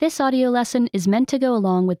This audio lesson is meant to go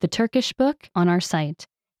along with the Turkish book on our site.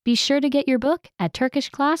 Be sure to get your book at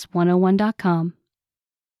turkishclass101.com.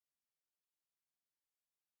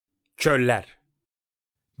 Çöller.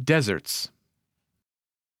 Deserts.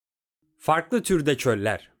 Farklı türde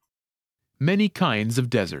çöller. Many kinds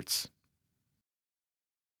of deserts.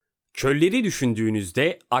 Çölleri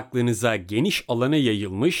düşündüğünüzde aklınıza geniş alana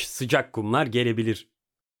yayılmış sıcak kumlar gelebilir.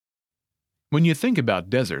 When you think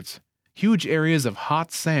about deserts, huge areas of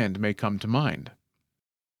hot sand may come to mind.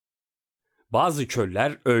 Bazı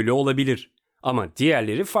çöller öyle olabilir ama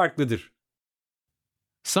diğerleri farklıdır.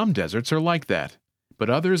 Some deserts are like that, but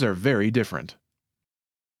others are very different.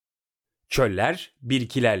 Çöller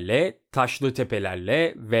bitkilerle, taşlı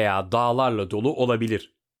tepelerle veya dağlarla dolu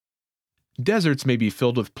olabilir. Deserts may be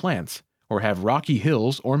filled with plants or have rocky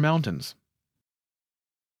hills or mountains.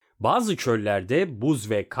 Bazı çöllerde buz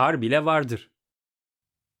ve kar bile vardır.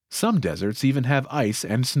 Some deserts even have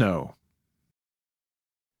ice and snow.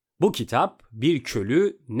 Bu kitap bir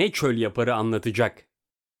çölü ne çöl yaparı anlatacak.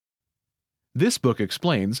 This book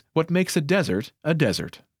explains what makes a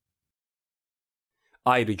desert.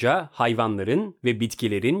 Ayrıca hayvanların ve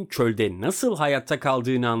bitkilerin çölde nasıl hayatta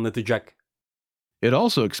kaldığını anlatacak. It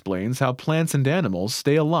also explains how plants and animals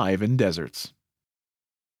stay alive in deserts.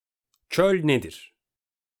 Çöl nedir?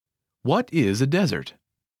 What is a desert?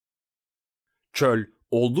 Çöl,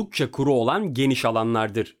 oldukça kuru olan geniş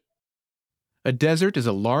alanlardır. A desert is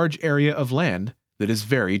a large area of land that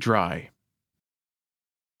is very dry.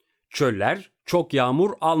 Çöller, çok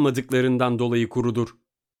yağmur almadıklarından dolayı kurudur.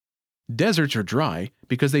 Deserts are dry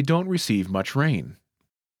because they don't receive much rain.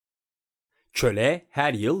 Çöle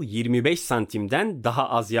her yıl 25 santimden daha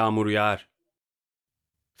az yağmur yağar.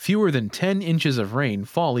 Fewer than 10 inches of rain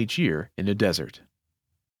fall each year in a desert.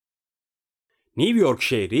 New York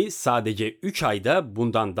şehri sadece 3 ayda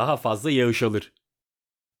bundan daha fazla yağış alır.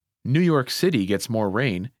 New York City gets more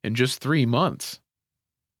rain in just 3 months.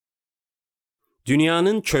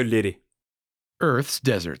 Dünyanın çölleri. Earth's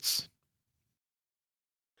deserts.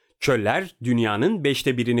 Çöller dünyanın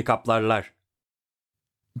 1/5'ini kaplarlar.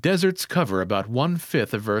 Deserts cover about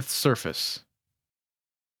 1/5 of Earth's surface.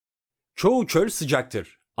 Çoğu çöl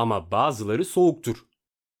sıcaktır ama bazıları soğuktur.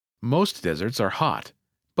 Most deserts are hot,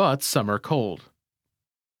 but some are cold.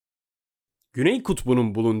 Güney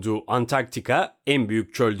kutbunun bulunduğu Antarktika en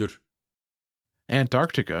büyük çöldür.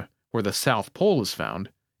 Antarctica, where the South Pole is found,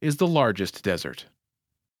 is the largest desert.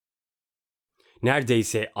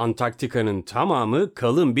 Neredeyse Antarktika'nın tamamı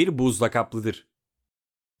kalın bir buzla kaplıdır.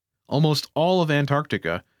 Almost all of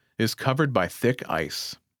Antarctica is covered by thick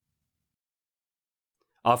ice.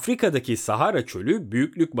 Afrika'daki Sahara çölü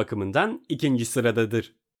büyüklük bakımından ikinci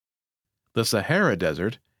sıradadır. The Sahara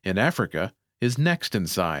Desert in Africa is next in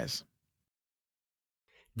size.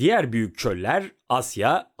 Diğer büyük çöller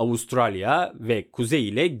Asya, Avustralya ve Kuzey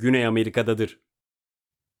ile Güney Amerika'dadır.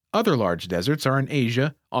 Other large deserts are in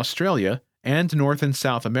Asia, Australia, and North and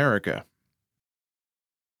South America.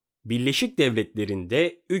 Birleşik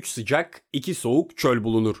Devletleri'nde 3 sıcak, 2 soğuk çöl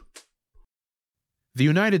bulunur. The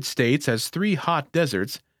United States has 3 hot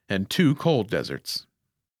deserts and 2 cold deserts.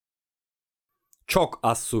 Çok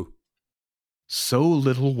az su. So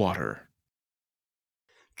little water.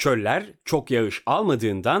 Çöller çok yağış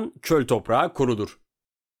almadığından çöl toprağı kurudur.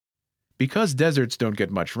 Because deserts don't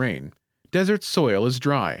get much rain, desert soil is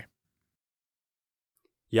dry.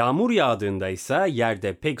 Yağmur yağdığında ise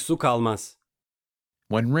yerde pek su kalmaz.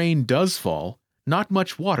 When rain does fall, not much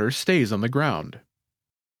water stays on the ground.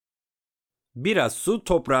 Biraz su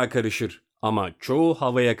toprağa karışır ama çoğu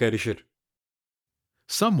havaya karışır.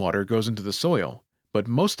 Some water goes into the soil, but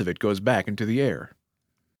most of it goes back into the air.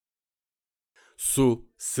 Su,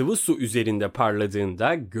 sıvı su üzerinde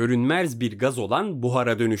parladığında görünmez bir gaz olan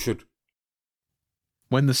buhara dönüşür.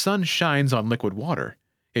 When the sun shines on liquid water,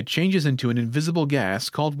 it changes into an invisible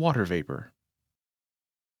gas called water vapor.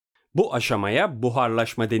 Bu aşamaya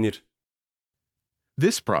buharlaşma denir.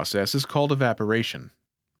 This process is called evaporation.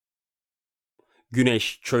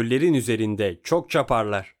 Güneş çöllerin üzerinde çokça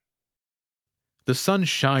parlar. The sun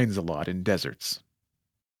shines a lot in deserts.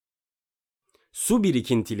 Su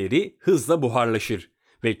birikintileri hızla buharlaşır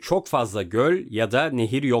ve çok fazla göl ya da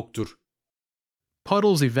nehir yoktur.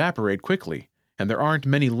 Puddles evaporate quickly, and there aren't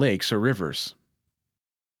many lakes or rivers.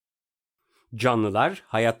 Canlılar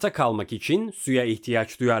hayatta kalmak için suya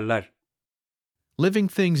ihtiyaç duyarlar.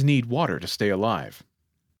 Living things need water to stay alive.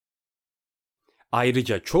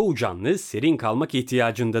 Ayrıca çoğu canlı serin kalmak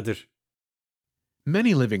ihtiyacındadır.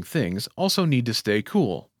 Many living things also need to stay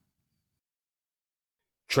cool.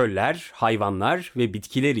 Çöller, hayvanlar ve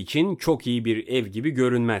bitkiler için çok iyi bir ev gibi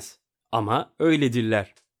görünmez. Ama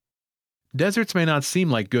öyledirler. Deserts may not seem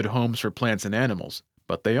like good homes for plants and animals,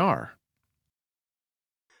 but they are.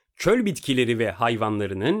 Çöl bitkileri ve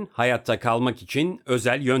hayvanlarının hayatta kalmak için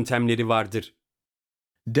özel yöntemleri vardır.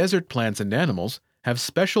 Desert plants and animals have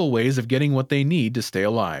special ways of getting what they need to stay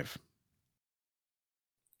alive.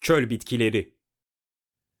 Çöl bitkileri.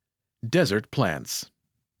 Desert plants.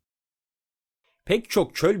 Pek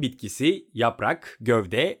çok çöl bitkisi yaprak,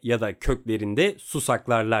 gövde ya da köklerinde su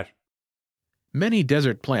saklarlar. Many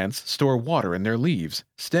desert plants store water in their leaves,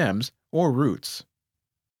 stems, or roots.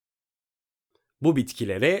 Bu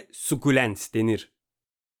bitkilere sukulent denir.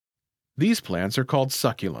 These plants are called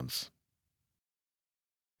succulents.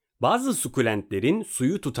 Bazı sukulentlerin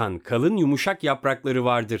suyu tutan kalın yumuşak yaprakları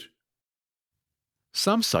vardır.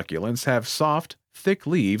 Some succulents have soft, thick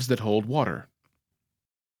leaves that hold water.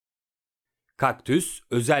 Kaktüs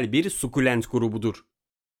özel bir sukulent grubudur.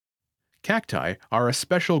 Cacti are a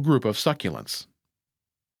special group of succulents.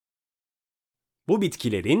 Bu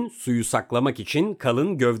bitkilerin suyu saklamak için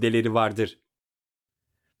kalın gövdeleri vardır.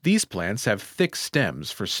 These plants have thick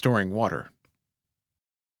stems for storing water.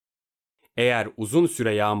 Eğer uzun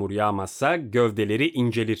süre yağmur yağmazsa gövdeleri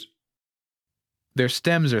incelir. Their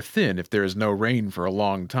stems are thin if there is no rain for a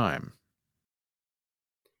long time.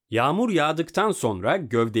 Yağmur yağdıktan sonra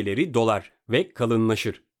gövdeleri dolar ve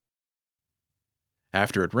kalınlaşır.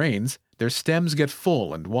 After it rains, their stems get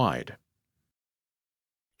full and wide.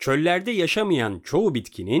 Çöllerde yaşamayan çoğu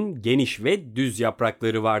bitkinin geniş ve düz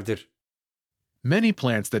yaprakları vardır. Many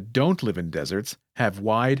plants that don't live in deserts have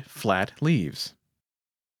wide, flat leaves.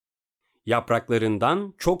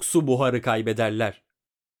 Yapraklarından çok su buharı kaybederler.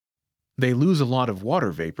 They lose a lot of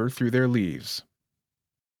water vapor through their leaves.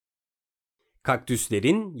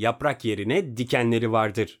 Kaktüslerin yaprak yerine dikenleri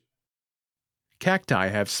vardır. Cacti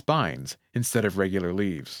have spines instead of regular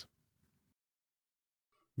leaves.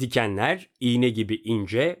 Dikenler iğne gibi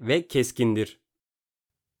ince ve keskindir.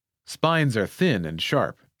 Spines are thin and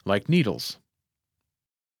sharp, like needles.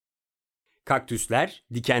 Kaktüsler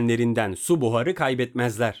dikenlerinden su buharı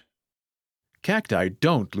kaybetmezler. Cacti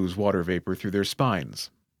don't lose water vapor through their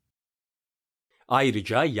spines.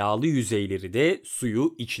 Ayrıca yağlı yüzeyleri de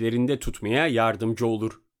suyu içlerinde tutmaya yardımcı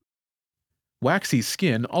olur. Waxy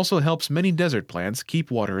skin also helps many desert plants keep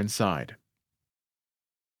water inside.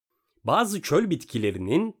 Bazı çöl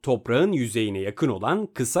bitkilerinin toprağın yüzeyine yakın olan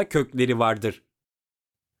kısa kökleri vardır.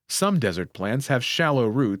 Some desert plants have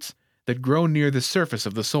shallow roots that grow near the surface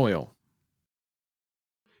of the soil.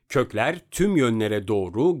 Kökler tüm yönlere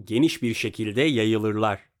doğru geniş bir şekilde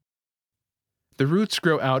yayılırlar. The roots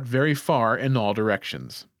grow out very far in all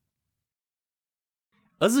directions.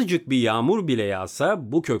 Azıcık bir yağmur bile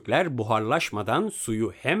yağsa bu kökler buharlaşmadan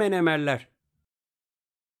suyu hemen emerler.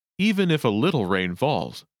 Even if a little rain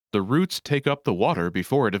falls, the roots take up the water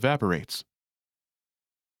before it evaporates.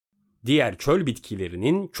 Diğer çöl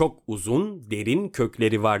bitkilerinin çok uzun, derin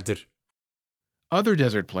kökleri vardır. Other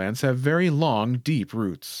desert plants have very long, deep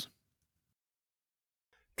roots.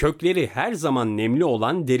 Kökleri her zaman nemli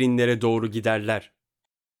olan derinlere doğru giderler.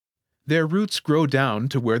 Their roots grow down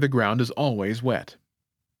to where the ground is always wet.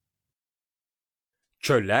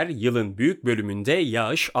 Çöller yılın büyük bölümünde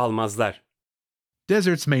yağış almazlar.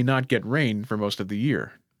 Deserts may not get rain for most of the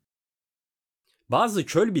year. Bazı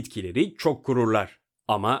çöl bitkileri çok kururlar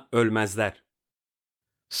ama ölmezler.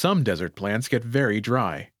 Some desert plants get very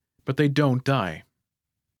dry, but they don't die.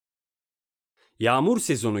 Yağmur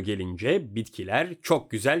sezonu gelince bitkiler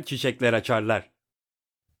çok güzel çiçekler açarlar.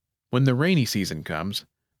 When the rainy season comes,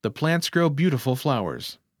 the plants grow beautiful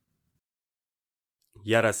flowers.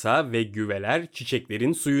 Yarasa ve güveler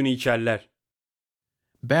çiçeklerin suyunu içerler.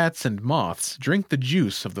 Bats and moths drink the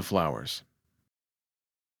juice of the flowers.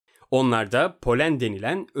 Onlar da polen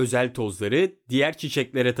denilen özel tozları diğer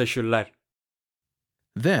çiçeklere taşırlar.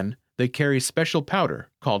 Then they carry special powder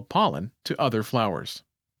called pollen to other flowers.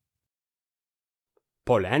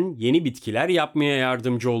 Polen yeni bitkiler yapmaya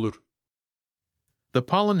yardımcı olur. The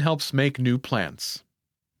pollen helps make new plants.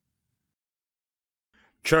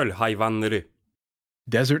 Çöl hayvanları.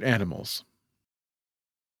 Desert animals.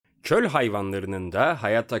 Çöl hayvanlarının da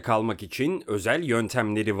hayatta kalmak için özel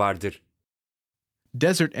yöntemleri vardır.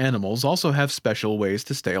 Desert animals also have special ways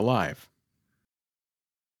to stay alive.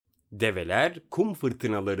 Develer kum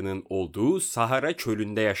fırtınalarının olduğu Sahara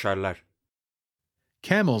çölünde yaşarlar.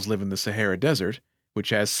 Camels live in the Sahara Desert,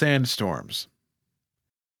 which has sandstorms.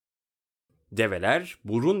 Develer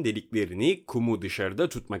burun deliklerini kumu dışarıda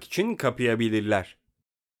tutmak için kapayabilirler.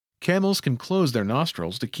 Camels can close their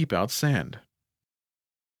nostrils to keep out sand.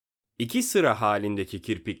 İki sıra halindeki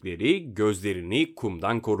kirpikleri gözlerini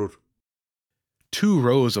kumdan korur. Two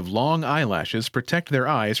rows of long eyelashes protect their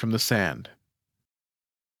eyes from the sand.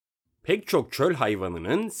 Pek çok çöl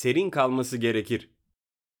hayvanının serin kalması gerekir.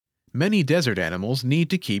 Many desert animals need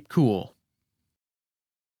to keep cool.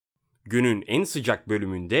 Günün en sıcak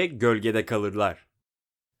bölümünde gölgede kalırlar.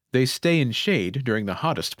 They stay in shade during the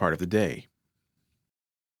hottest part of the day.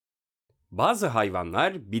 Bazı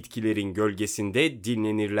hayvanlar bitkilerin gölgesinde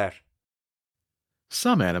dinlenirler.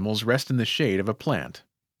 Some animals rest in the shade of a plant.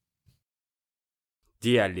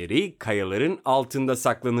 Diğerleri kayaların altında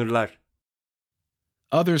saklanırlar.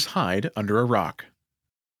 Others hide under a rock.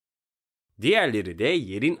 Diğerleri de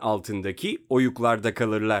yerin altındaki oyuklarda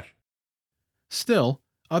kalırlar. Still,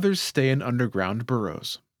 others stay in underground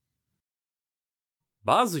burrows.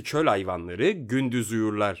 Bazı çöl hayvanları gündüz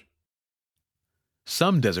uyurlar.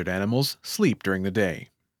 Some desert animals sleep during the day.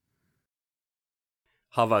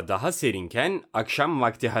 Hava daha serinken akşam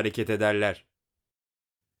vakti hareket ederler.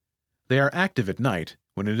 They are active at night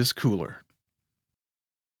when it is cooler.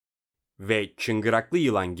 Ve çıngıraklı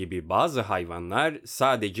yılan gibi bazı hayvanlar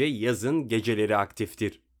sadece yazın geceleri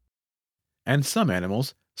aktiftir. And some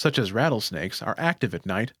animals, such as rattlesnakes, are active at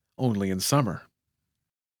night only in summer.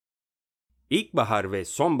 İlkbahar ve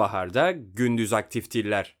sonbaharda gündüz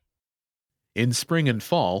aktiftirler. In spring and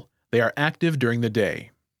fall, they are active during the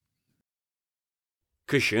day.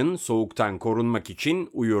 Kışın soğuktan korunmak için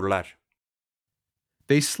uyurlar.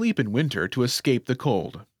 They sleep in winter to escape the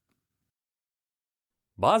cold.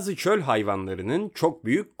 Bazı çöl hayvanlarının çok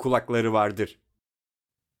büyük kulakları vardır.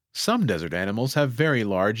 Some desert animals have very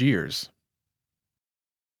large ears.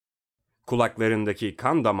 Kulaklarındaki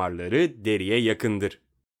kan damarları deriye yakındır.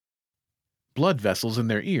 Blood vessels in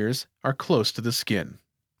their ears are close to the skin.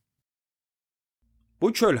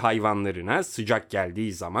 Bu çöl hayvanlarına sıcak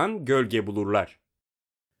geldiği zaman gölge bulurlar.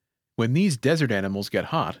 When these desert animals get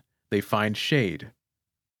hot, they find shade.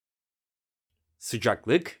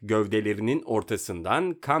 Sıcaklık gövdelerinin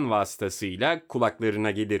ortasından kan vasıtasıyla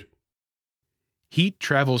kulaklarına gelir. Heat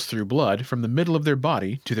travels through blood from the middle of their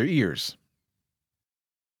body to their ears.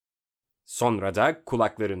 Sonra da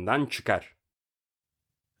kulaklarından çıkar.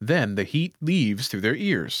 Then the heat leaves through their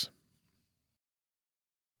ears.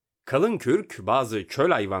 Kalın kürk bazı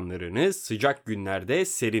çöl hayvanlarını sıcak günlerde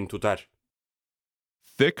serin tutar.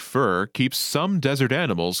 Thick fur keeps some desert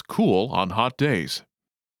animals cool on hot days.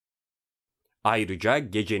 Ayrıca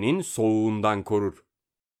gecenin soğuğundan korur.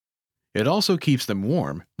 It also keeps them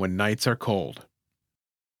warm when nights are cold.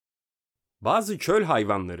 Bazı çöl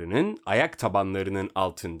hayvanlarının ayak tabanlarının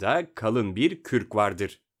altında kalın bir kürk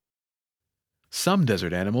vardır. Some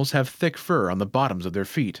desert animals have thick fur on the bottoms of their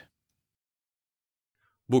feet.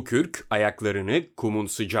 Bu kürk ayaklarını kumun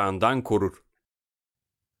sıcağından korur.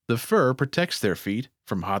 The fur protects their feet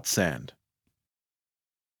from hot sand.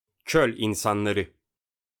 Çöl insanları.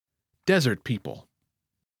 Desert people.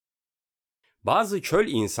 Bazı çöl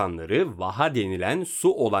insanları vaha denilen su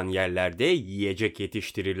olan yerlerde yiyecek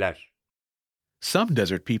yetiştirirler. Some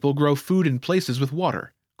desert people grow food in places with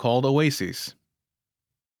water, called oases.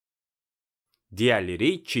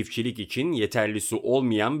 Diğerleri çiftçilik için yeterli su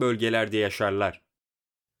olmayan bölgelerde yaşarlar.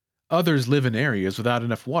 Others live in areas without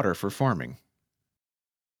enough water for farming.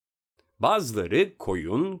 Bazıları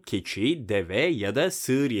koyun, keçi, deve ya da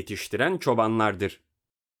sığır yetiştiren çobanlardır.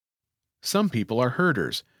 Some people are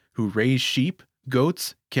herders who raise sheep,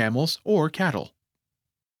 goats, camels, or cattle.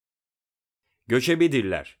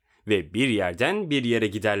 Göçebedirler ve bir yerden bir yere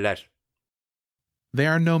giderler. They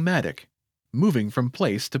are nomadic, moving from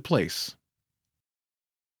place to place.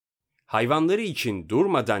 Hayvanları için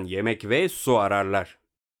durmadan yemek ve su ararlar.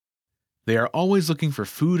 They are always looking for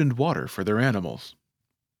food and water for their animals.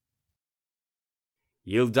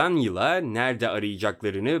 Yıldan yıla nerede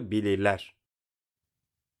arayacaklarını bilirler.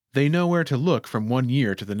 They know where to look from one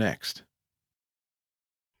year to the next.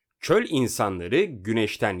 Çöl insanları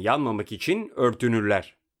güneşten yanmamak için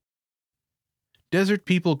örtünürler. Desert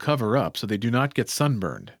people cover up so they do not get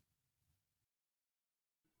sunburned.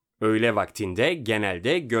 Öğle vaktinde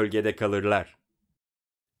genelde gölgede kalırlar.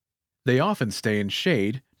 They often stay in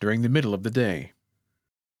shade during the middle of the day.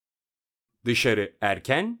 Dışarı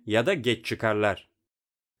erken ya da geç çıkarlar.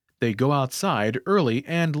 They go outside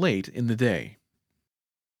early and late in the day.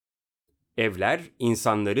 Evler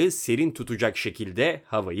insanları serin tutacak şekilde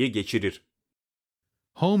havayı geçirir.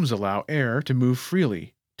 Homes allow air to move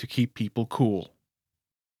freely to keep people cool.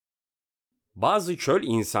 Bazı çöl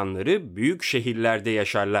insanları büyük şehirlerde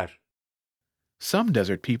yaşarlar. Some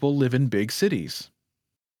desert people live in big cities.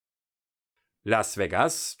 Las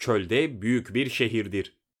Vegas çölde büyük bir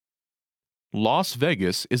şehirdir. Las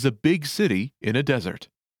Vegas is a big city in a desert.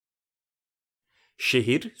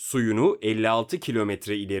 Şehir suyunu 56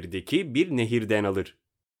 kilometre ilerideki bir nehirden alır.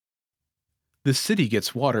 The city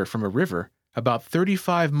gets water from a river about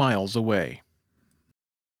 35 miles away.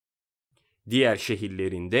 Diğer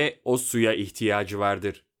şehirlerinde o suya ihtiyacı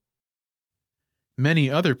vardır.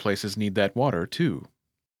 Many other places need that water too.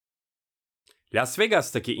 Las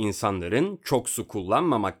Vegas'taki insanların çok su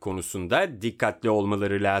kullanmamak konusunda dikkatli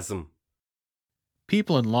olmaları lazım.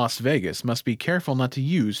 People in Las Vegas must be careful not to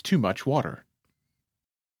use too much water.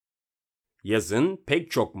 Yazın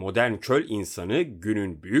pek çok modern çöl insanı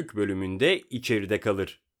günün büyük bölümünde içeride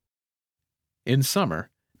kalır. In summer,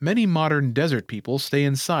 many modern desert people stay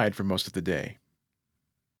inside for most of the day.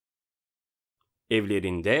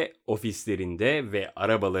 Evlerinde, ofislerinde ve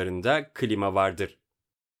arabalarında klima vardır.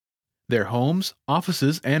 Their homes,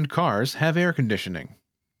 offices, and cars have air conditioning.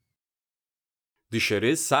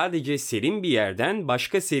 Dışarı sadece serin bir yerden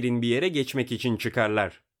başka serin bir yere geçmek için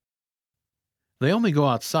çıkarlar. They only go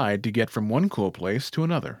outside to get from one cool place to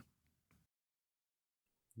another.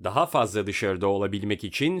 Daha fazla dışarıda olabilmek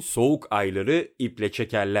için soğuk ayları iple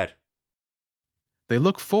çekerler. They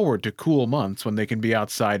look forward to cool months when they can be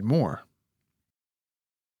outside more.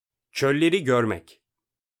 Çölleri görmek.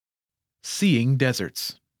 Seeing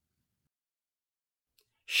deserts.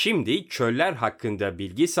 Şimdi çöller hakkında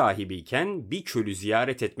bilgi sahibiyken bir çölü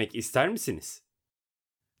ziyaret etmek ister misiniz?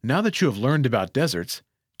 Now that you have learned about deserts,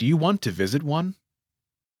 do you want to visit one?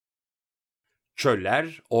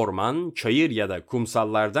 Çöller, orman, çayır ya da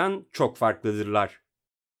kumsallardan çok farklıdırlar.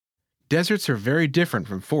 Deserts are very different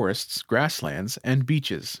from forests, grasslands, and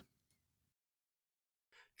beaches.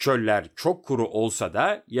 Çöller çok kuru olsa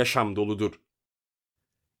da yaşam doludur.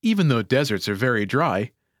 Even though deserts are very dry,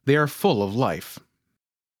 they are full of life.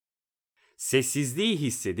 Sessizliği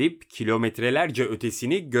hissedip kilometrelerce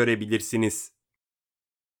ötesini görebilirsiniz.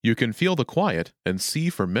 You can feel the quiet and see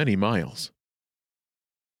for many miles.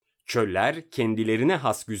 Çöller kendilerine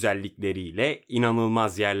has güzellikleriyle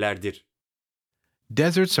inanılmaz yerlerdir.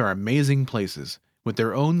 Deserts are amazing places with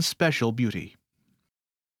their own special beauty.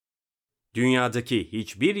 Dünyadaki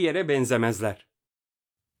hiçbir yere benzemezler.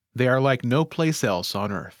 They are like no place else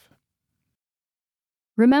on earth.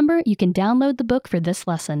 Remember, you can download the book for this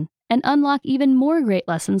lesson and unlock even more great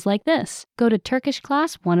lessons like this. Go to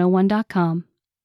TurkishClass101.com.